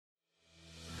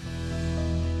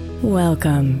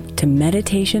Welcome to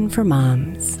Meditation for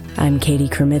Moms. I'm Katie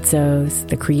Kremitzos,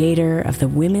 the creator of the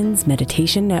Women's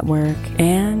Meditation Network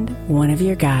and one of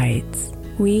your guides.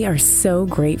 We are so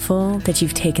grateful that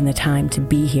you've taken the time to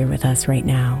be here with us right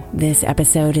now. This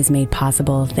episode is made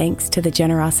possible thanks to the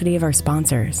generosity of our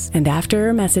sponsors. And after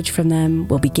a message from them,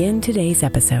 we'll begin today's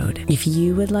episode. If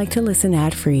you would like to listen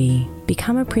ad-free,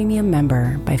 become a premium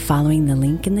member by following the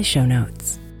link in the show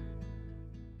notes.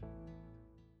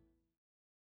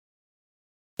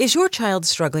 Is your child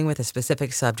struggling with a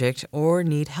specific subject or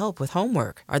need help with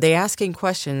homework? Are they asking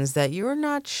questions that you're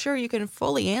not sure you can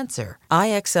fully answer?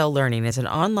 IXL Learning is an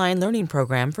online learning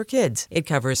program for kids. It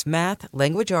covers math,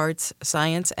 language arts,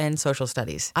 science, and social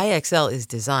studies. IXL is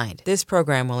designed. This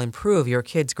program will improve your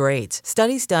kids' grades.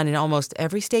 Studies done in almost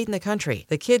every state in the country.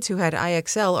 The kids who had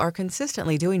IXL are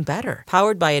consistently doing better.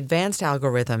 Powered by advanced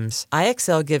algorithms,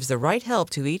 IXL gives the right help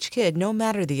to each kid no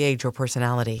matter the age or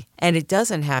personality. And it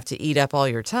doesn't have to eat up all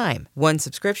your time. One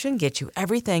subscription gets you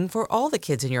everything for all the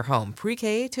kids in your home,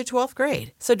 pre-K to 12th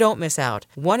grade. So don't miss out.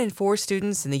 1 in 4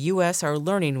 students in the U.S. are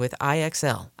learning with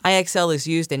IXL. IXL is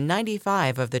used in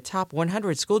 95 of the top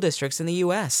 100 school districts in the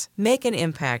U.S. Make an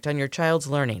impact on your child's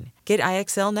learning. Get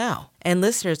IXL now. And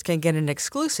listeners can get an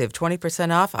exclusive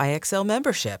 20% off IXL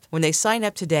membership when they sign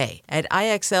up today at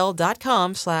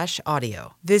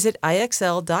IXL.com/audio. Visit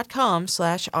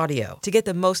IXL.com/audio to get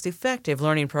the most effective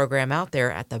learning program out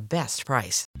there at the best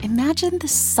price. Imagine the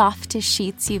softest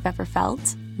sheets you've ever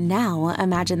felt. Now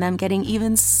imagine them getting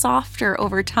even softer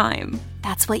over time.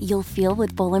 That's what you'll feel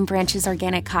with Boll & Branch's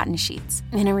organic cotton sheets.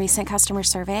 In a recent customer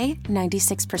survey,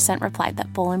 96% replied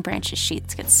that Boll & Branch's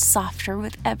sheets get softer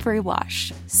with every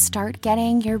wash. Start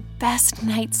getting your best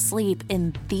night's sleep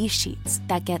in these sheets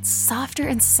that get softer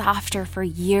and softer for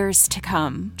years to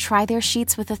come. Try their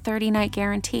sheets with a 30-night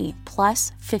guarantee,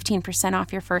 plus 15%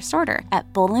 off your first order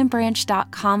at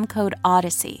bollandbranch.com code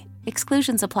Odyssey.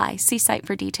 Exclusions apply. See site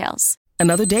for details.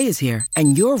 Another day is here,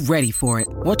 and you're ready for it.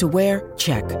 What to wear?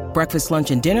 Check. Breakfast, lunch,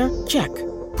 and dinner? Check.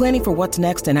 Planning for what's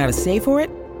next and how to save for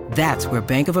it? That's where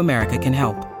Bank of America can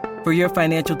help. For your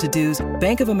financial to-dos,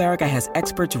 Bank of America has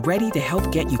experts ready to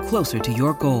help get you closer to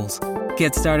your goals.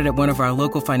 Get started at one of our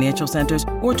local financial centers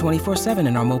or 24/7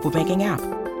 in our mobile banking app.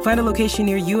 Find a location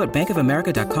near you at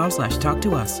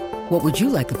bankofamerica.com/talktous. What would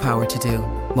you like the power to do?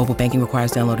 Mobile banking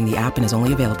requires downloading the app and is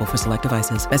only available for select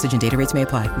devices. Message and data rates may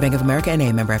apply. Bank of America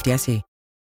N.A., member FDIC.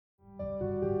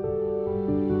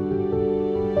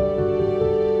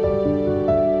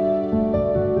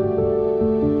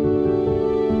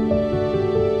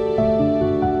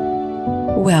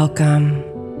 Welcome.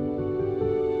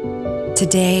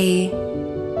 Today,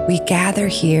 we gather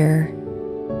here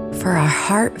for a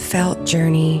heartfelt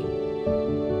journey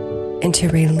into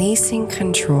releasing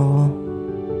control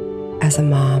as a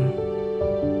mom.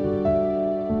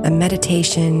 A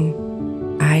meditation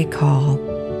I call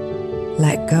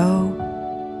Let Go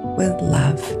with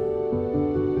Love.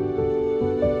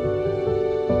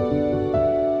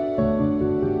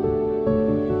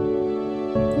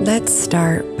 Let's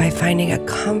start by finding a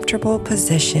comfortable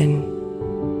position,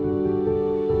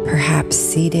 perhaps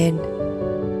seated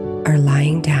or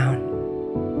lying down.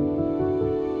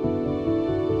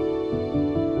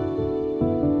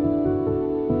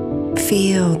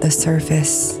 Feel the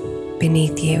surface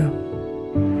beneath you,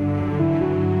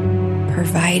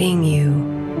 providing you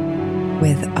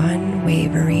with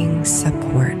unwavering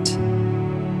support.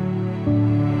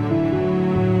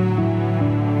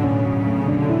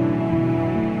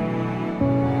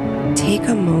 Take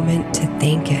a moment to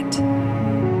thank it.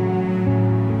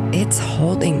 It's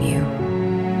holding you,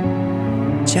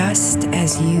 just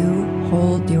as you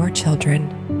hold your children.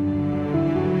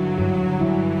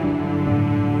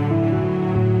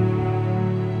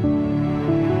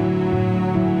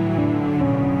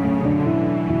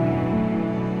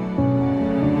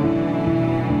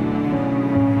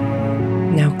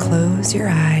 Now close your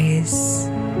eyes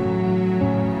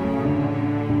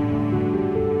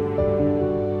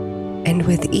and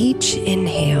with each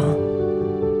inhale,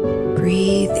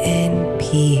 breathe in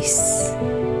peace.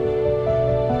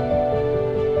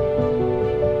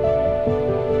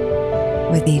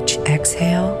 With each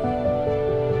exhale,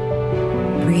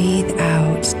 breathe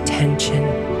out tension.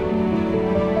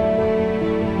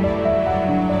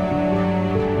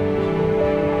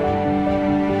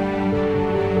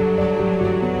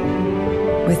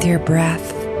 With your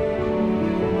breath,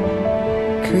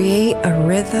 create a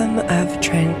rhythm of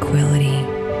tranquility.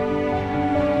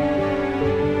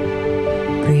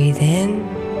 Breathe in.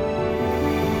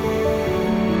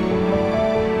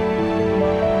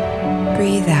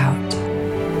 Breathe out.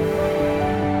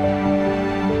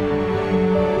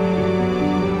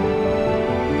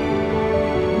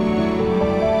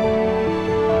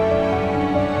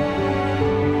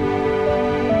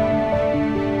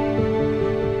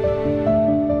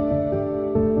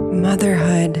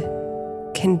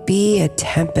 be a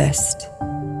tempest,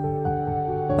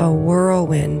 a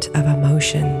whirlwind of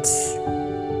emotions,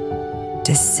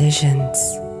 decisions,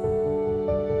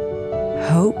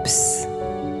 hopes,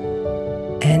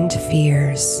 and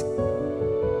fears.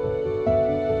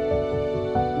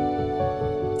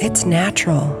 It's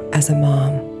natural as a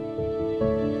mom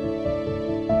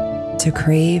to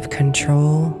crave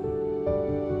control,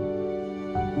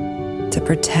 to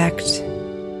protect,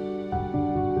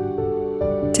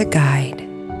 to guide.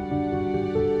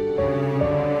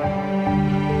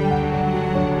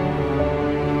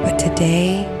 But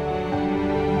today,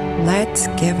 let's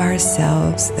give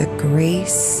ourselves the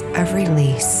grace of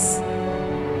release.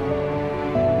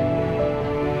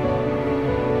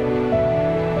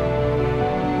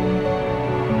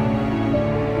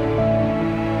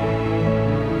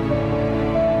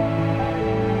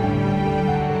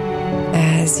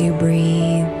 As you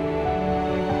breathe,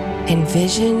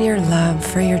 envision your love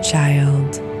for your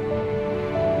child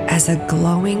as a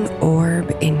glowing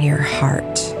orb in your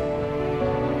heart,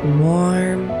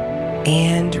 warm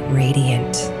and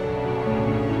radiant.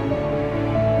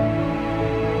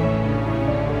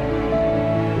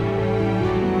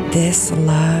 This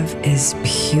love is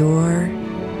pure,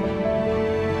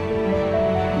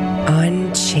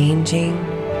 unchanging,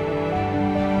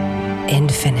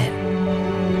 infinite.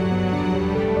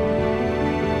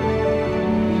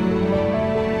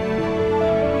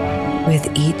 With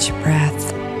each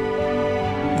breath,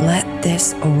 let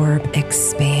this orb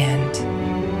expand,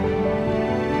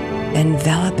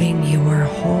 enveloping your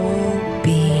whole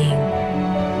being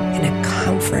in a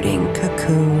comforting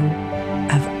cocoon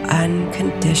of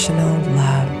unconditional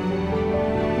love.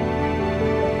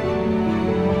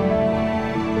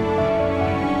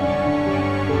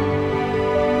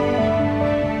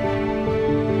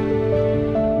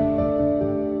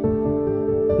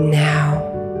 Now,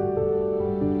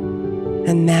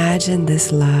 imagine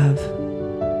this love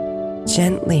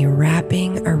gently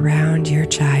wrapping around your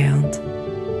child,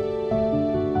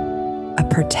 a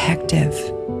protective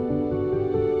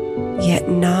yet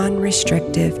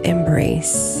non-restrictive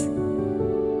embrace.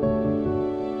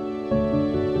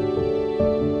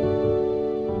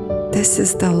 This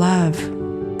is the love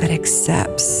that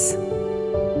accepts,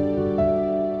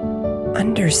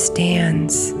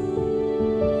 understands,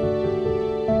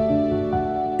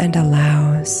 and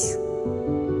allows.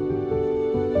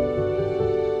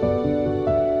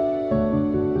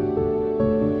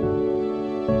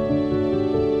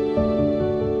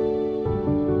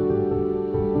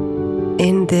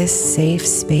 In this safe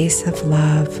space of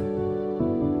love,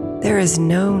 there is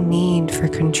no need for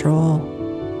control.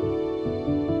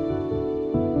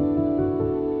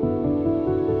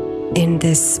 In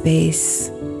this space,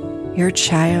 your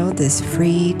child is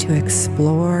free to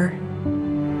explore,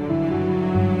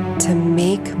 to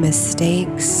make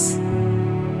mistakes,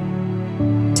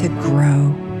 to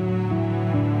grow.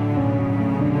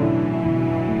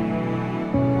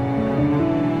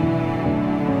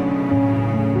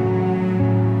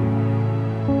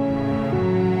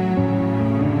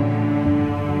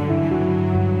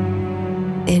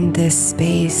 In this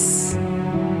space,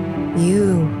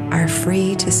 you are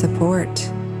free to support,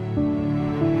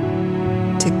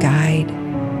 to guide,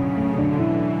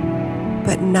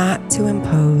 but not to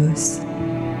impose.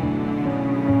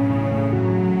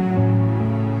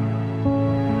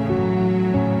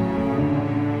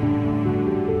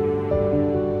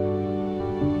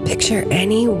 Picture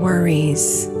any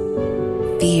worries,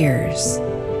 fears,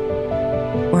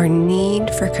 or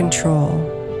need for control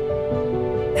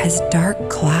as dark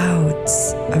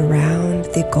clouds around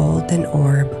the golden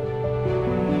orb.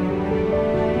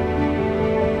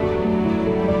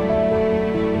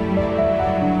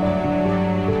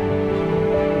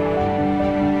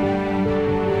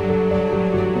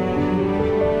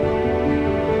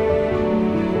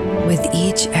 With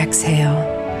each exhale,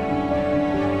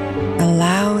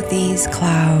 allow these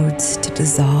clouds to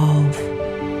dissolve,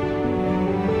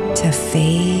 to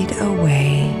fade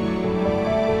away.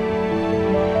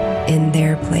 In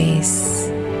their place,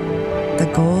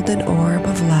 the golden orb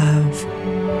of love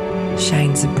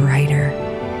shines brighter,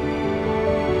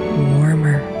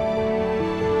 warmer.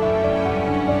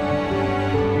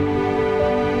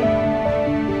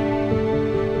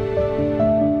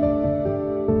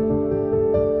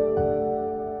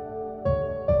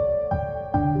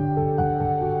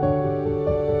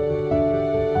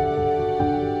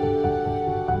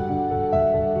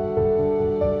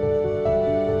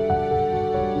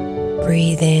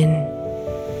 Breathe in,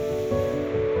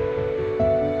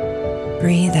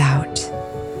 breathe out.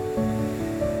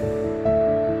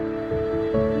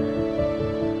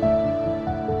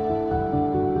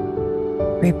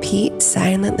 Repeat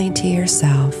silently to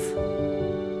yourself,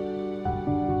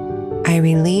 I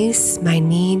release my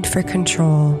need for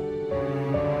control.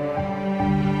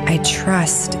 I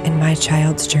trust in my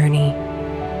child's journey.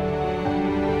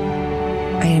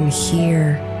 I am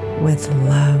here with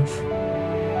love.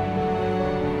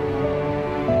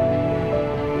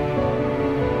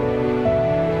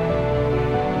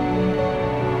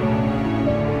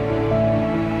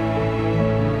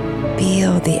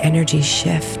 Feel the energy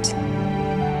shift,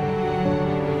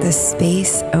 the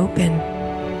space open,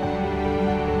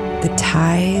 the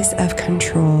ties of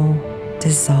control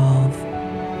dissolve.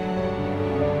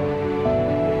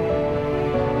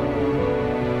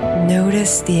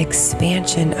 Notice the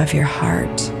expansion of your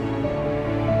heart,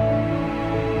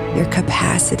 your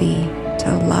capacity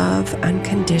to love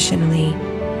unconditionally.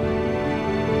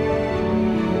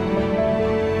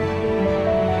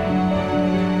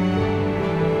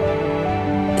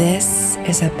 This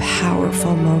is a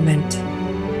powerful moment,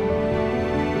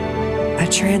 a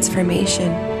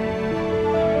transformation.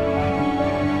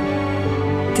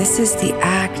 This is the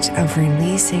act of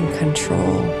releasing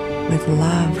control with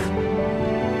love.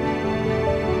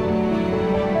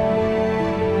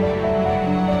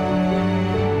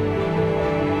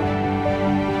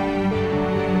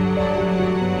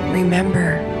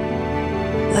 Remember,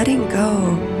 letting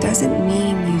go doesn't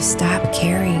mean you stop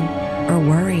caring or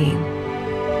worrying.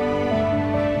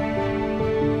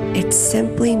 It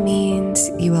simply means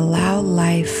you allow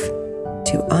life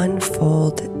to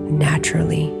unfold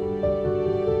naturally.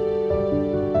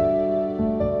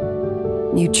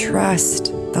 You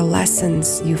trust the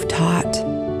lessons you've taught,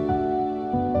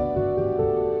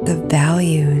 the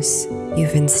values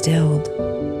you've instilled.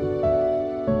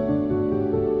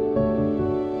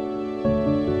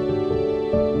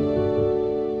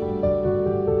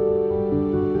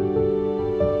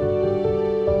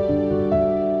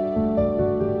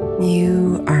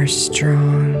 You are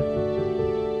strong.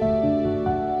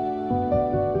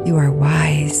 You are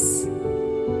wise.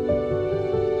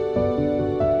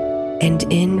 And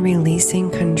in releasing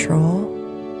control,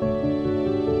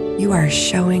 you are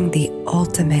showing the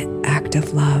ultimate act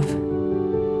of love.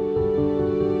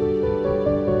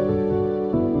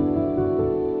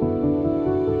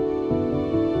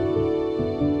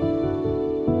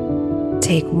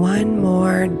 Take one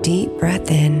more deep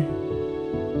breath in.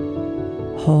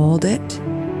 Hold it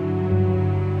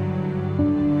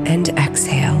and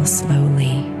exhale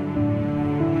slowly,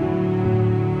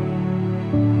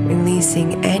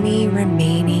 releasing any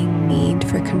remaining need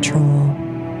for control.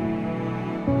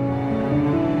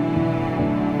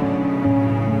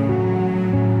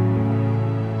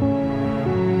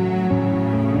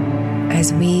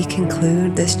 As we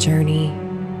conclude this journey,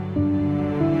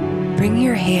 bring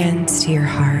your hands to your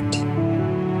heart.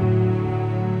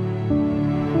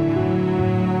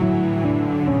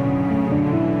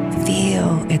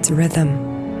 Feel its rhythm,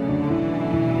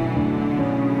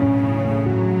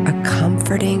 a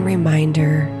comforting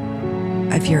reminder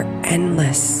of your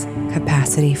endless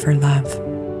capacity for love.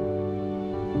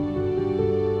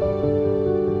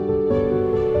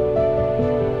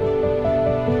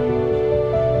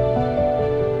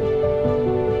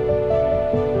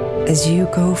 As you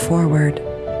go forward,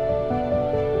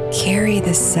 carry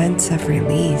the sense of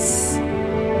release,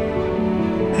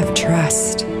 of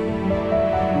trust,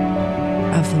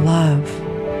 of love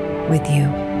with you.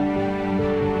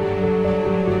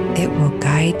 It will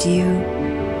guide you,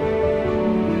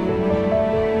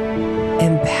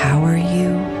 empower you,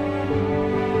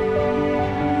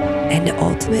 and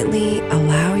ultimately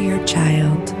allow your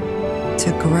child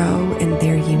to grow in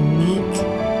their unique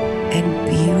and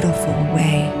beautiful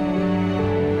way.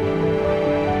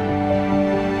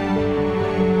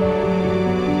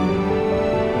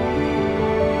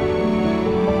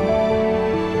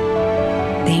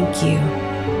 Thank you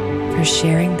for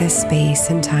sharing this space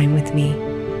and time with me.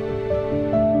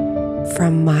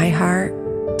 From my heart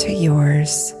to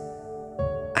yours,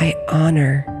 I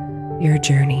honor your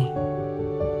journey.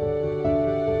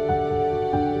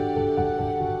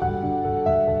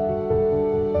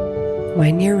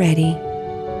 When you're ready,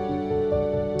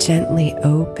 gently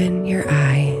open your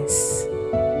eyes.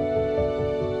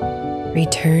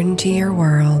 Return to your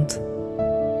world,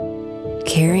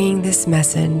 carrying this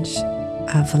message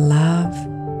of love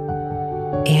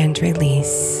and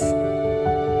release.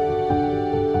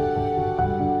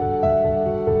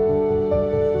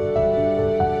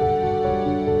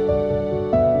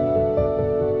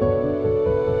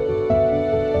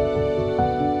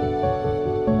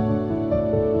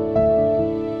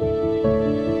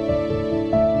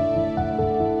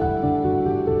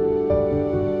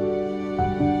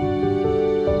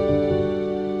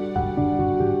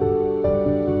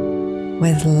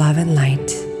 with love and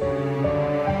light.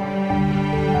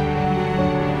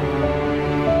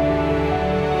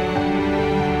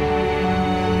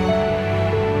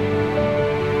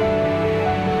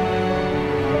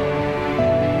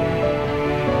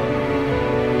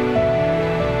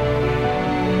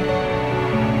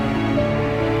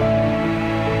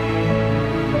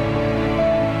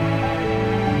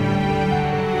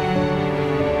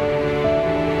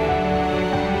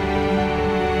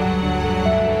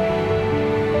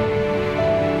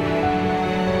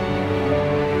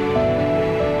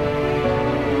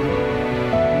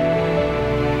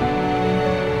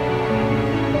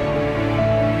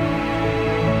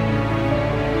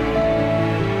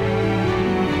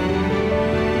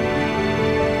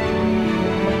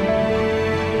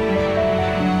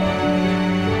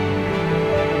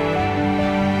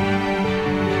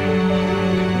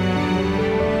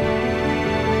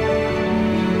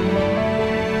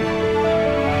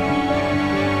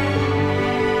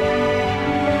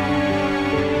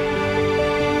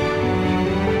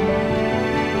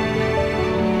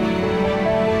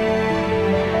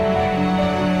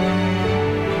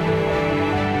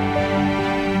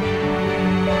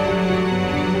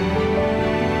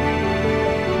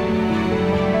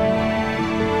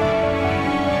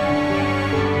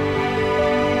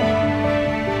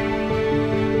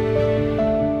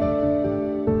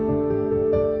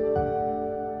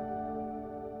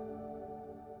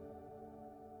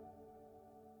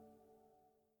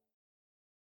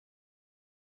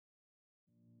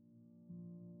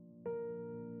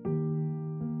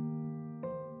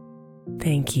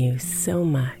 Thank you so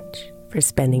much for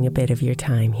spending a bit of your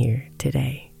time here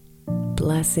today.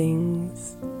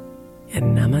 Blessings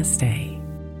and namaste.